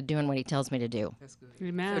just kind of doing what he tells me to do. That's good.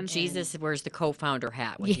 Amen. So Jesus wears the co-founder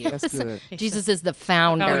hat with you. That's good. Jesus is the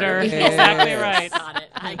founder. Exactly right.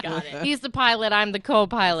 I got it. He's the pilot. I'm the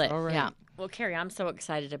co-pilot. All right. Yeah. Well, Carrie, I'm so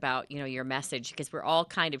excited about, your message because we're all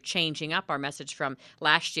kind of changing up our message from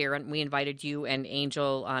last year, and we invited you and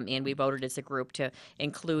Angel, and we voted as a group to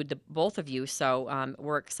include the both of you. So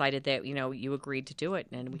we're excited that, you agreed to do it,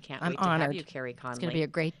 and we can't wait to have you, Carrie Conley. It's going to be a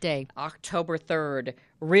great day. October 3rd.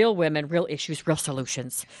 Real women, real issues, real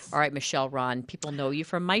solutions. All right, Michelle Ron, people know you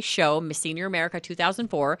from my show, Miss Senior America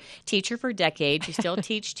 2004, teacher for decades. You still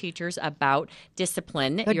teach teachers about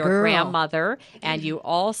discipline. You're a grandmother, and you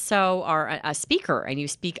also are a speaker, and you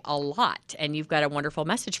speak a lot, and you've got a wonderful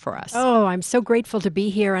message for us. Oh, I'm so grateful to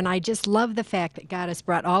be here, and I just love the fact that God has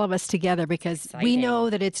brought all of us together because we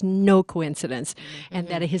know that it's no coincidence and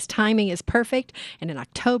that his timing is perfect, and in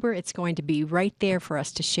October it's going to be right there for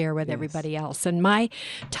us to share with everybody else. And my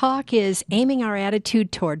talk is aiming our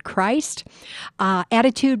attitude toward Christ.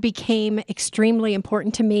 Attitude became extremely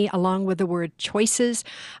important to me, along with the word choices,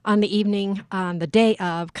 on the day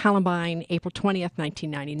of Columbine, April 20th,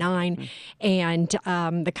 1999. And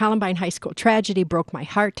the Columbine High School tragedy broke my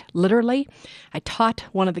heart, literally. I taught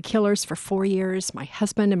one of the killers for 4 years. My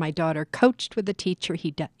husband and my daughter coached with the teacher.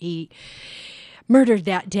 He murdered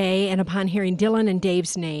that day, and upon hearing Dylan and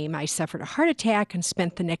Dave's name, I suffered a heart attack and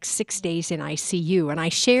spent the next 6 days in ICU. And I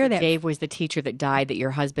share that. Dave was the teacher that died that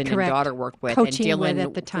your husband Correct. and daughter worked with. Coaching and Dylan, with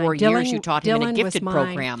at the time. for years you taught him in a gifted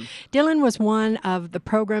program. Dylan was one of the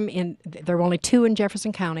program there were only 2 in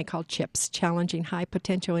Jefferson County called CHIPS, Challenging High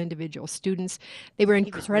Potential Individual Students. They were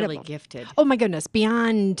incredible. He was really gifted. Oh my goodness,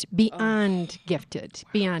 beyond gifted,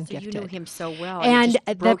 beyond so gifted. You knew him so well, and it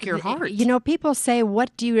just broke your heart. You know, people say,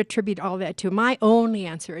 "What do you attribute all that to?" My only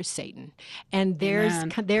answer is Satan, and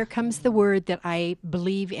there comes the word that I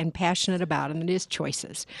believe and passionate about, and it is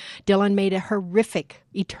choices. Dylan made a horrific,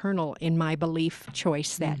 eternal, in my belief,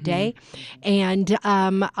 choice that day, and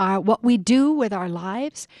what we do with our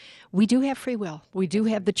lives. We do have free will. We do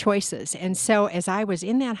have the choices. And so as I was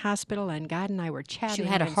in that hospital and God and I were chatting. You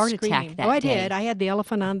had a and heart screaming. attack that I day. did. I had the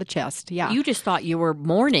elephant on the chest. Yeah. You just thought you were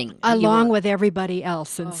mourning. Along with everybody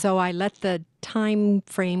else. And so I let the time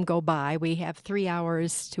frame go by. We have 3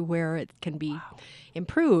 hours to where it can be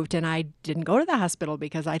improved. And I didn't go to the hospital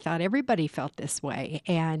because I thought everybody felt this way.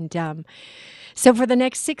 And so for the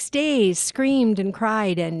next 6 days, screamed and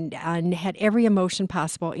cried and had every emotion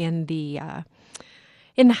possible in the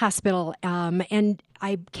hospital, and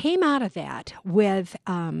I came out of that with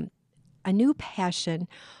a new passion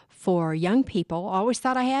for young people. Always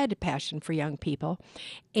thought I had a passion for young people,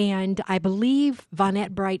 and I believe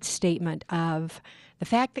Vonette Bright's statement of the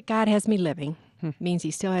fact that God has me living means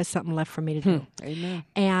He still has something left for me to do. Amen.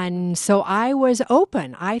 And so I was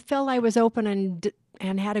open. I felt I was open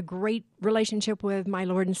and had a great relationship with my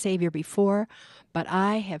Lord and Savior before, but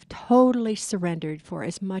I have totally surrendered for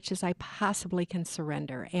as much as I possibly can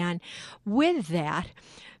surrender. And with that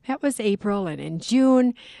was April, and in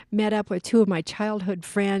June, met up with 2 of my childhood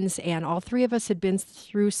friends, and all 3 of us had been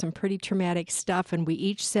through some pretty traumatic stuff, and we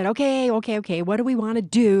each said, okay, what do we want to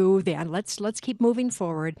do then? Let's keep moving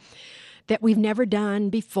forward. That we've never done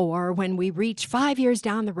before when we reach 5 years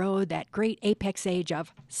down the road, that great apex age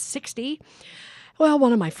of 60. Well,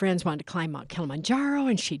 one of my friends wanted to climb Mount Kilimanjaro,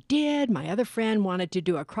 and she did. My other friend wanted to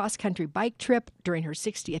do a cross-country bike trip during her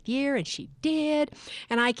 60th year, and she did.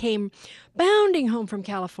 And I came bounding home from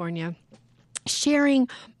California, sharing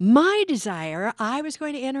my desire. I was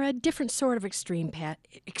going to enter a different sort of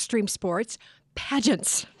extreme sports,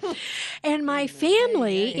 pageants. And my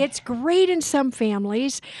family, it's great in some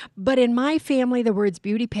families, but in my family, the words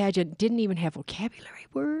beauty pageant didn't even have vocabulary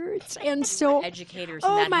words. And so educators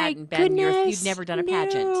and that hadn't been you'd never done a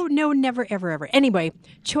pageant. No, never, ever. Anyway,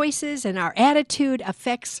 choices and our attitude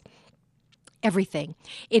affects everything.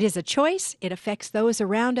 It is a choice. It affects those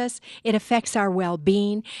around us. It affects our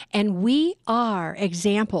well-being. And we are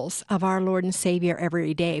examples of our Lord and Savior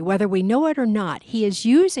every day. Whether we know it or not, He is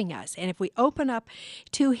using us. And if we open up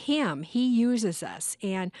to Him, He uses us.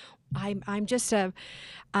 And I'm just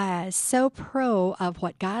so pro of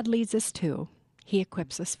what God leads us to, He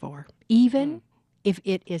equips us for, even if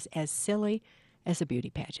it is as silly as a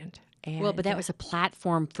beauty pageant. Well, but that was a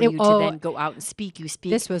platform for you to then go out and speak. You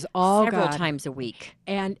speak this was all several God. times a week.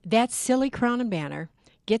 And that silly crown and banner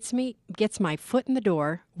gets my foot in the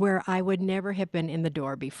door where I would never have been in the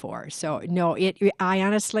door before. So, no, it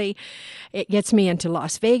gets me into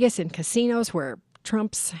Las Vegas and casinos where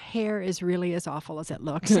Trump's hair is really as awful as it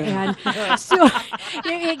looks. And so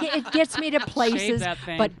it gets me to places.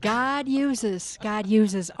 But God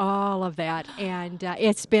uses all of that. And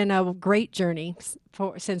it's been a great journey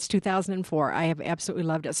since 2004. I have absolutely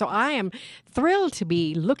loved it. So I am thrilled to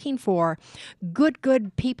be looking for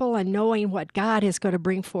good people and knowing what God is going to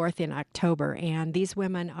bring forth in October. And these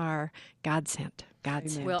women are God sent.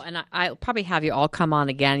 Well, and I'll probably have you all come on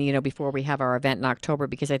again, before we have our event in October,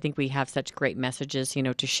 because I think we have such great messages,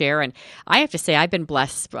 to share. And I have to say, I've been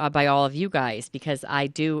blessed by all of you guys, because I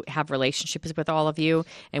do have relationships with all of you.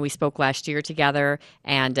 And we spoke last year together.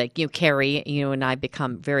 And, Carrie, and I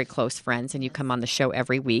become very close friends, and you come on the show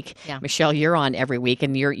every week. Yeah. Michelle, you're on every week,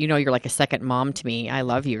 and you're like a second mom to me. I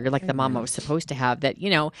love you. You're like the mom I was supposed to have. That,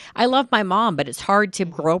 I love my mom, but it's hard to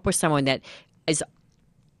grow up with someone that is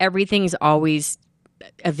everything's always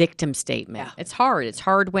a victim statement. Yeah. It's hard. It's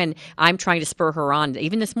hard when I'm trying to spur her on.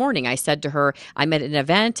 Even this morning, I said to her, I'm at an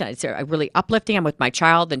event. It's really uplifting. I'm with my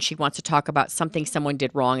child, and she wants to talk about something someone did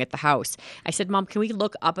wrong at the house. I said, Mom, can we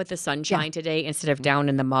look up at the sunshine today instead of down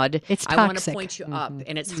in the mud? It's toxic. I want to point you up.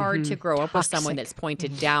 And it's hard to grow up with someone that's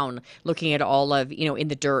pointed down, looking at all of, in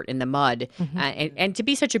the dirt, in the mud. And to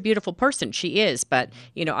be such a beautiful person, she is. But,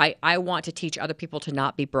 I want to teach other people to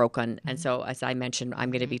not be broken. And so, as I mentioned, I'm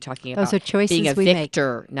going to be talking about those are choices being a we victim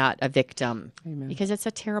victor, not a victim. Amen. Because it's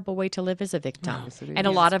a terrible way to live as a victim. Yes, it is. And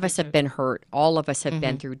a lot of us have been hurt. All of us have Mm-hmm.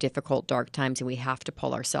 been through difficult, dark times, and we have to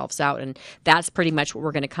pull ourselves out. And that's pretty much what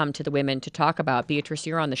we're going to come to the women to talk about. Beatrice,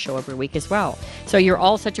 you're on the show every week as well. So you're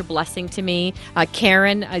all such a blessing to me.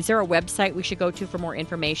 Karen, is there a website we should go to for more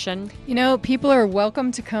information? You know, people are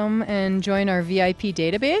welcome to come and join our VIP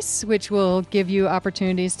database, which will give you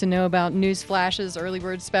opportunities to know about news flashes, early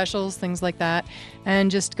bird specials, things like that. And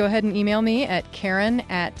just go ahead and email me at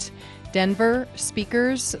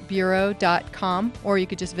karen@denverspeakersbureau.com, or you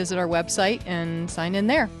could just visit our website and sign in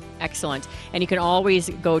there. Excellent. And you can always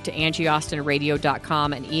go to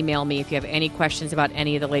angieaustinradio.com and email me if you have any questions about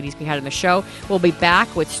any of the ladies we had on the show. We'll be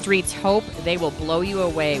back with Streets Hope. They will blow you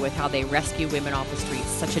away with how they rescue women off the streets.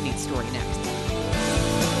 Such a neat story next.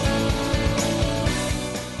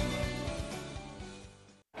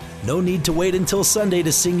 No need to wait until Sunday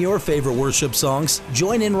to sing your favorite worship songs.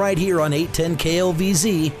 Join in right here on 810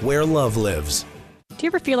 KLVZ, where love lives. Do you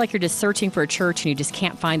ever feel like you're just searching for a church and you just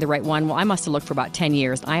can't find the right one? Well, I must have looked for about 10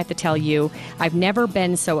 years. I have to tell you, I've never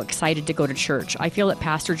been so excited to go to church. I feel that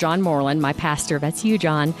Pastor John Moreland, my pastor, that's you,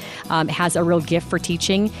 John, has a real gift for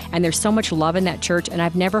teaching, and there's so much love in that church, and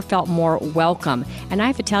I've never felt more welcome. And I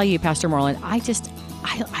have to tell you, Pastor Moreland, I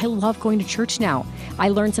love going to church now. I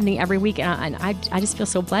learn something every week, and I just feel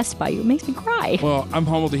so blessed by you. It makes me cry. Well, I'm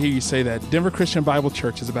humbled to hear you say that. Denver Christian Bible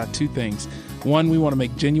Church is about two things. One, we want to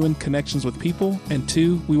make genuine connections with people, and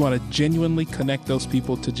two, we want to genuinely connect those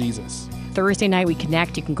people to Jesus. Thursday night we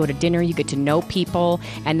connect, you can go to dinner, you get to know people,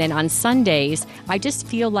 and then on Sundays I just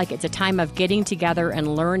feel like it's a time of getting together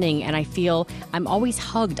and learning, and I feel I'm always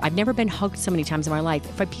hugged. I've never been hugged so many times in my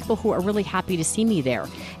life by people who are really happy to see me there,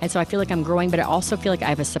 and so I feel like I'm growing, but I also feel like I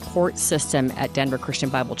have a support system at Denver Christian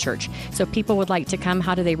Bible Church. So if people would like to come,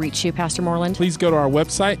 how do they reach you, Pastor Moreland? Please go to our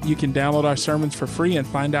website. You can download our sermons for free and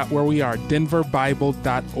find out where we are,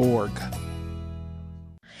 denverbible.org.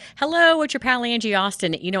 Hello, it's your pal Angie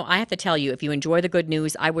Austin. You know, I have to tell you, if you enjoy the good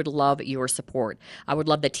news, I would love your support. I would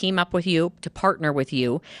love to team up with you, to partner with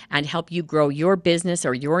you, and help you grow your business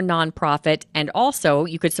or your nonprofit. And also,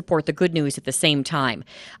 you could support the good news at the same time.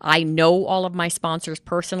 I know all of my sponsors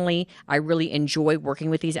personally. I really enjoy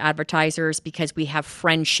working with these advertisers because we have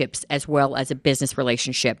friendships as well as a business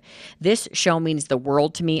relationship. This show means the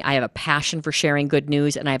world to me. I have a passion for sharing good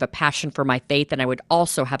news, and I have a passion for my faith, and I would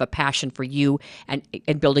also have a passion for you and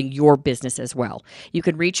building your business as well. You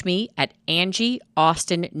can reach me at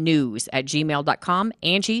angieaustinnews@gmail.com,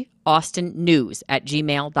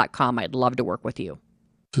 angieaustinnews@gmail.com. I'd love to work with you.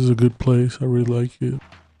 This is a good place. I really like it.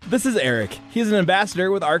 This is Eric. He's an ambassador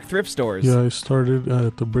with ARC Thrift Stores. Yeah, I started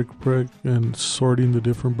at the Brick Break and sorting the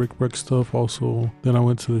different Brick Break stuff. Also, then I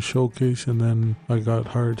went to the showcase, and then I got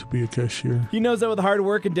hired to be a cashier. He knows that with hard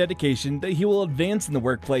work and dedication that he will advance in the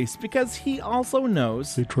workplace because he also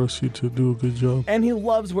knows They trust you to do a good job. and he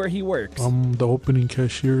loves where he works. I'm the opening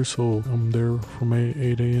cashier, so I'm there from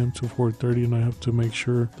 8 a.m. to 4:30, and I have to make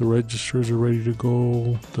sure the registers are ready to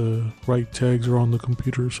go, the right tags are on the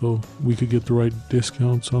computer, so we could get the right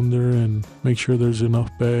discounts on there and make sure there's enough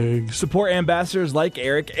bags. Support ambassadors like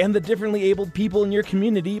Eric and the differently abled people in your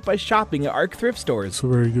community by shopping at ARC Thrift Stores. It's a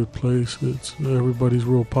very good place. Everybody's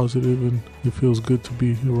real positive, and it feels good to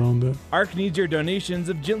be around that. ARC needs your donations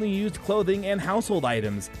of gently used clothing and household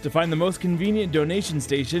items. To find the most convenient donation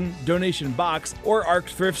station, donation box, or ARC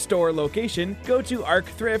Thrift Store location, go to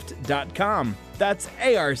arcthrift.com. That's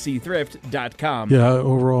arcthrift.com. Yeah,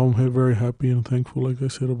 overall, I'm very happy and thankful, like I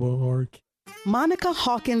said, about ARC. Monica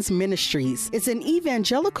Hawkins Ministries is an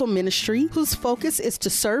evangelical ministry whose focus is to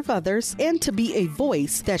serve others and to be a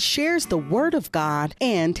voice that shares the Word of God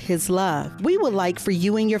and His love. We would like for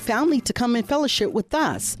you and your family to come and fellowship with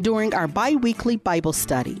us during our bi-weekly Bible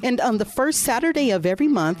study. And on the first Saturday of every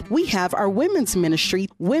month, we have our women's ministry,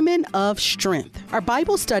 Women of Strength. Our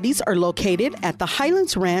Bible studies are located at the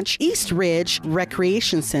Highlands Ranch East Ridge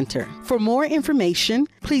Recreation Center. For more information,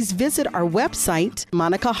 please visit our website,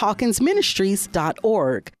 monicahawkinsministries.org.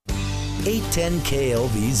 810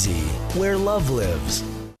 KLVZ, where love lives.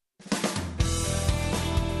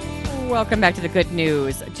 Welcome back to the good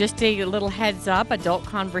news. Just a little heads up, Adult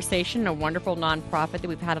Conversation, a wonderful nonprofit that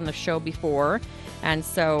we've had on the show before. And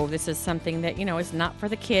so this is something that, is not for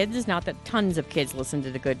the kids. It's not that tons of kids listen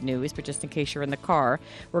to the good news, but just in case you're in the car,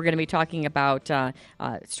 we're going to be talking about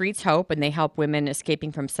Streets Hope, and they help women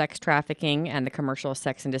escaping from sex trafficking and the commercial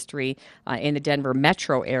sex industry in the Denver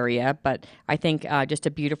metro area. But I think just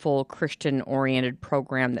a beautiful Christian-oriented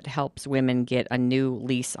program that helps women get a new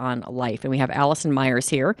lease on life. And we have Allison Myers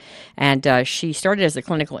here, And she started as a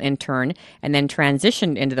clinical intern and then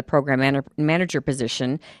transitioned into the program manager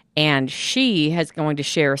position. And she is going to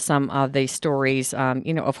share some of the stories,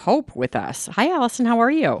 of hope with us. Hi, Allison. How are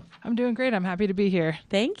you? I'm doing great. I'm happy to be here.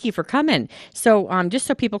 Thank you for coming. So just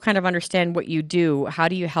so people kind of understand what you do, how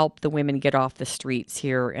do you help the women get off the streets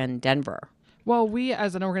here in Denver? Well, we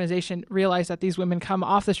as an organization realize that these women come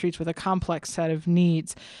off the streets with a complex set of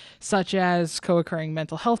needs, such as co-occurring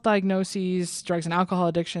mental health diagnoses, drugs and alcohol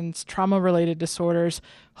addictions, trauma-related disorders,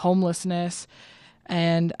 homelessness,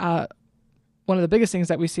 and one of the biggest things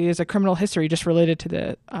that we see is a criminal history just related to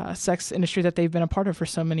the sex industry that they've been a part of for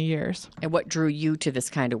so many years. And what drew you to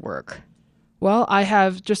this kind of work? Well, I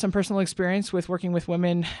have just some personal experience with working with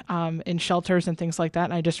women in shelters and things like that.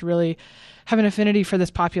 And I just really have an affinity for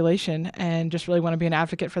this population and just really want to be an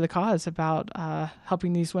advocate for the cause about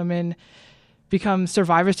helping these women become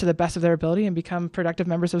survivors to the best of their ability and become productive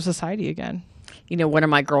members of society again. You know, one of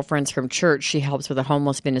my girlfriends from church, she helps with a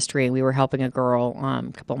homeless ministry, and we were helping a girl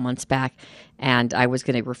a couple of months back, and I was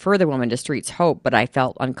going to refer the woman to Streets Hope, but I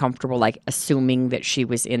felt uncomfortable, like, assuming that she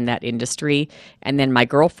was in that industry. And then my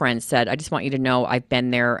girlfriend said, I just want you to know I've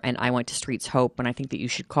been there, and I went to Streets Hope, and I think that you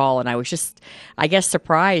should call. And I was just, I guess,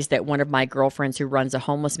 surprised that one of my girlfriends who runs a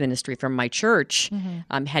homeless ministry from my church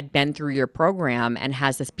had been through your program and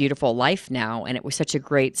has this beautiful life now. And it was such a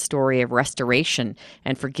great story of restoration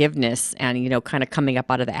and forgiveness and, kind of coming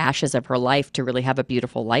up out of the ashes of her life to really have a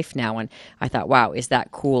beautiful life now. And I thought, wow, is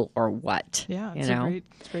that cool or what? Yeah, it's a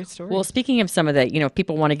great story. Well, speaking of some of the, if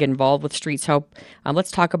people want to get involved with Streets Hope,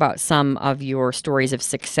 let's talk about some of your stories of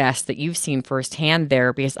success that you've seen firsthand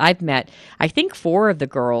there, because I've met, I think, 4 of the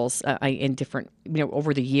girls in different,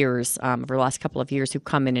 over the years, over the last couple of years, who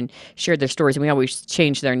come in and shared their stories. And we always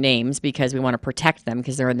change their names because we want to protect them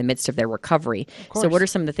because they're in the midst of their recovery. So what are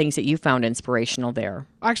some of the things that you found inspirational there?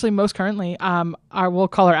 Actually, most currently, we'll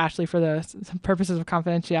call her Ashley for the purposes of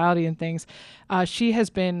confidentiality and things. She has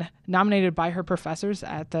been nominated by her professors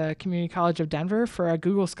at the Community College of Denver for a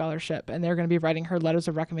Google scholarship, and they're going to be writing her letters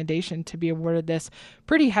of recommendation to be awarded this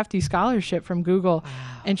pretty hefty scholarship from Google.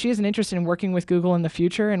 Wow. And she has an interest in working with Google in the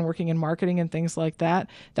future and working in marketing and things like that.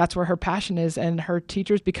 That's where her passion is, and her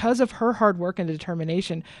teachers, because of her hard work and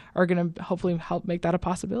determination, are going to hopefully help make that a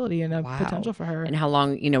possibility and a potential for her. And how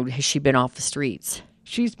long, has she been off the streets?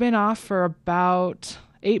 She's been off for about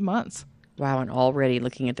 8 months. Wow, and already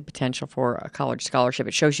looking at the potential for a college scholarship.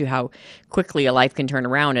 It shows you how quickly a life can turn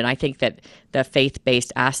around. And I think that the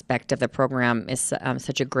faith-based aspect of the program is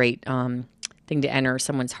such a great thing to enter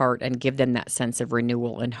someone's heart and give them that sense of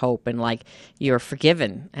renewal and hope and like you're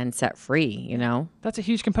forgiven and set free, That's a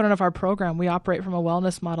huge component of our program. We operate from a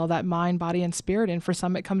wellness model, that mind, body, and spirit. And for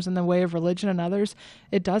some, it comes in the way of religion, and others,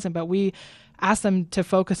 it doesn't. But we ask them to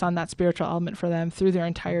focus on that spiritual element for them through their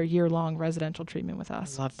entire year-long residential treatment with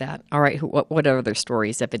us. Love that. All right. What other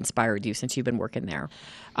stories have inspired you since you've been working there?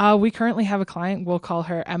 We currently have a client. We'll call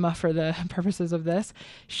her Emma for the purposes of this.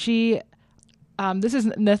 She, this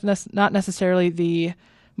is not necessarily the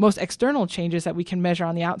most external changes that we can measure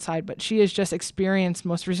on the outside, but she has just experienced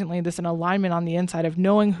most recently this an alignment on the inside of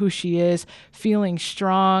knowing who she is, feeling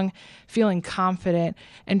strong, feeling confident,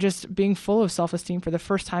 and just being full of self-esteem for the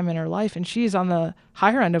first time in her life. And she is on the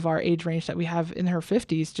higher end of our age range that we have in her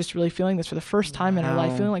 50s, just really feeling this for the first time in her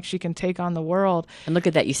life, feeling like she can take on the world. And look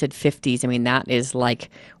at that. You said 50s. I mean, that is like,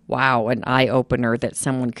 wow, an eye-opener that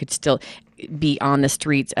someone could still be on the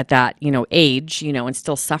streets at that, age, and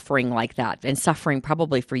still suffering like that, and suffering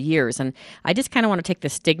probably for years. And I just kind of want to take the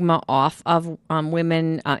stigma off of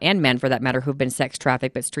women and men, for that matter, who've been sex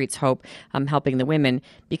trafficked, but Streets Hope helping the women,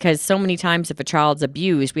 because so many times if a child's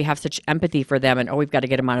abused, we have such empathy for them, and we've got to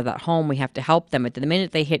get them out of that home. We have to help them. But the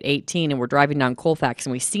minute they hit 18 and we're driving down Colfax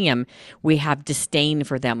and we see them, we have disdain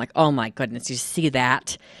for them. Like, oh my goodness, you see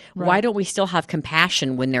that? Right. Why don't we still have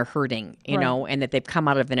compassion when they're hurting, and that they've come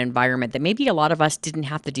out of an environment that maybe a lot of us didn't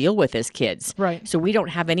have to deal with as kids. Right. So we don't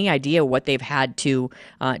have any idea what they've had to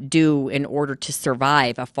do in order to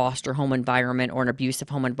survive a foster home environment or an abusive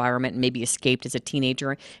home environment, and maybe escaped as a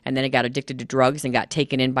teenager and then it got addicted to drugs and got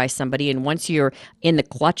taken in by somebody. And once you're in the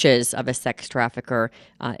clutches of a sex trafficker,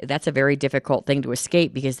 that's a very difficult thing to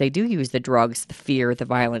escape, because they do use the drugs, the fear, the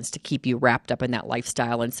violence to keep you wrapped up in that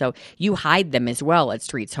lifestyle. And so you hide them as well at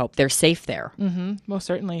Streets Hope. They're safe there. Mm-hmm, most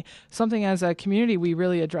certainly. Something as a community we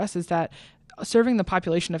really address is that serving the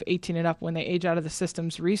population of 18 and up when they age out of the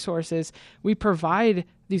system's resources, we provide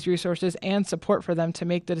these resources and support for them to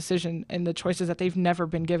make the decision and the choices that they've never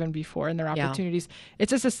been given before in their opportunities.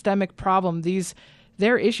 It's a systemic problem. These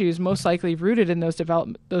their issues most likely rooted in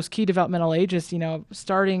those key developmental ages.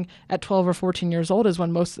 Starting at 12 or 14 years old is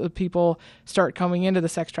when most of the people start coming into the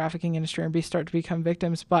sex trafficking industry and start to become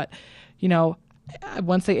victims. But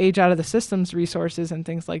once they age out of the system's resources and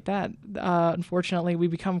things like that, unfortunately, we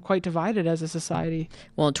become quite divided as a society.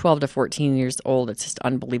 Well, 12 to 14 years old, it's just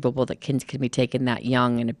unbelievable that kids can be taken that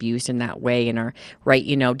young and abused in that way and are right,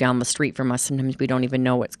 down the street from us. Sometimes we don't even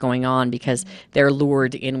know what's going on because they're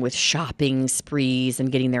lured in with shopping sprees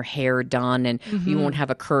and getting their hair done. And you won't have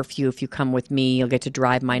a curfew if you come with me. You'll get to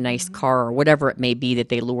drive my nice car, or whatever it may be that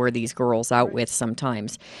they lure these girls out with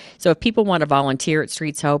sometimes. So if people want to volunteer at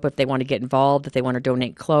Streets Hope, if they want to get involved, if they want to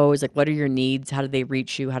donate clothes, what are your needs? How do they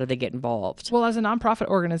reach you? How do they get involved? Well, as a nonprofit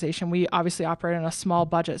organization, we obviously operate on a small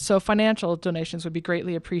budget, so financial donations would be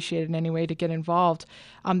greatly appreciated in any way to get involved.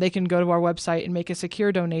 They can go to our website and make a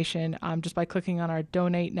secure donation just by clicking on our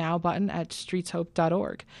Donate Now button at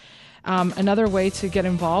streetshope.org. Another way to get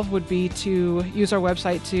involved would be to use our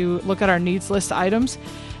website to look at our needs list items,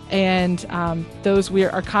 and those we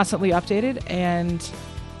are constantly updated, and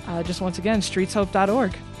just once again,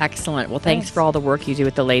 streetshope.org. Excellent. Well, thanks for all the work you do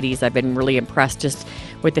with the ladies. I've been really impressed just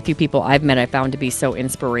with the few people I've met. I found to be so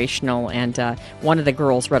inspirational. And one of the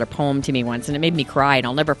girls read a poem to me once, and it made me cry. And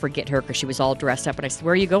I'll never forget her because she was all dressed up. And I said,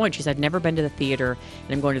 "Where are you going?" She said, "I've never been to the theater,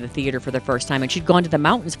 and I'm going to the theater for the first time." And she'd gone to the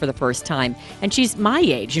mountains for the first time. And she's my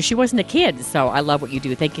age, and she wasn't a kid. So I love what you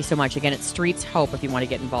do. Thank you so much. Again, it's Streets Hope if you want to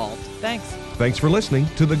get involved. Thanks. Thanks for listening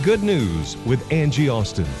to The Good News with Angie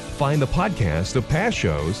Austin. Find the podcast of past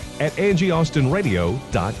shows at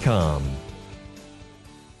angieaustinradio.com.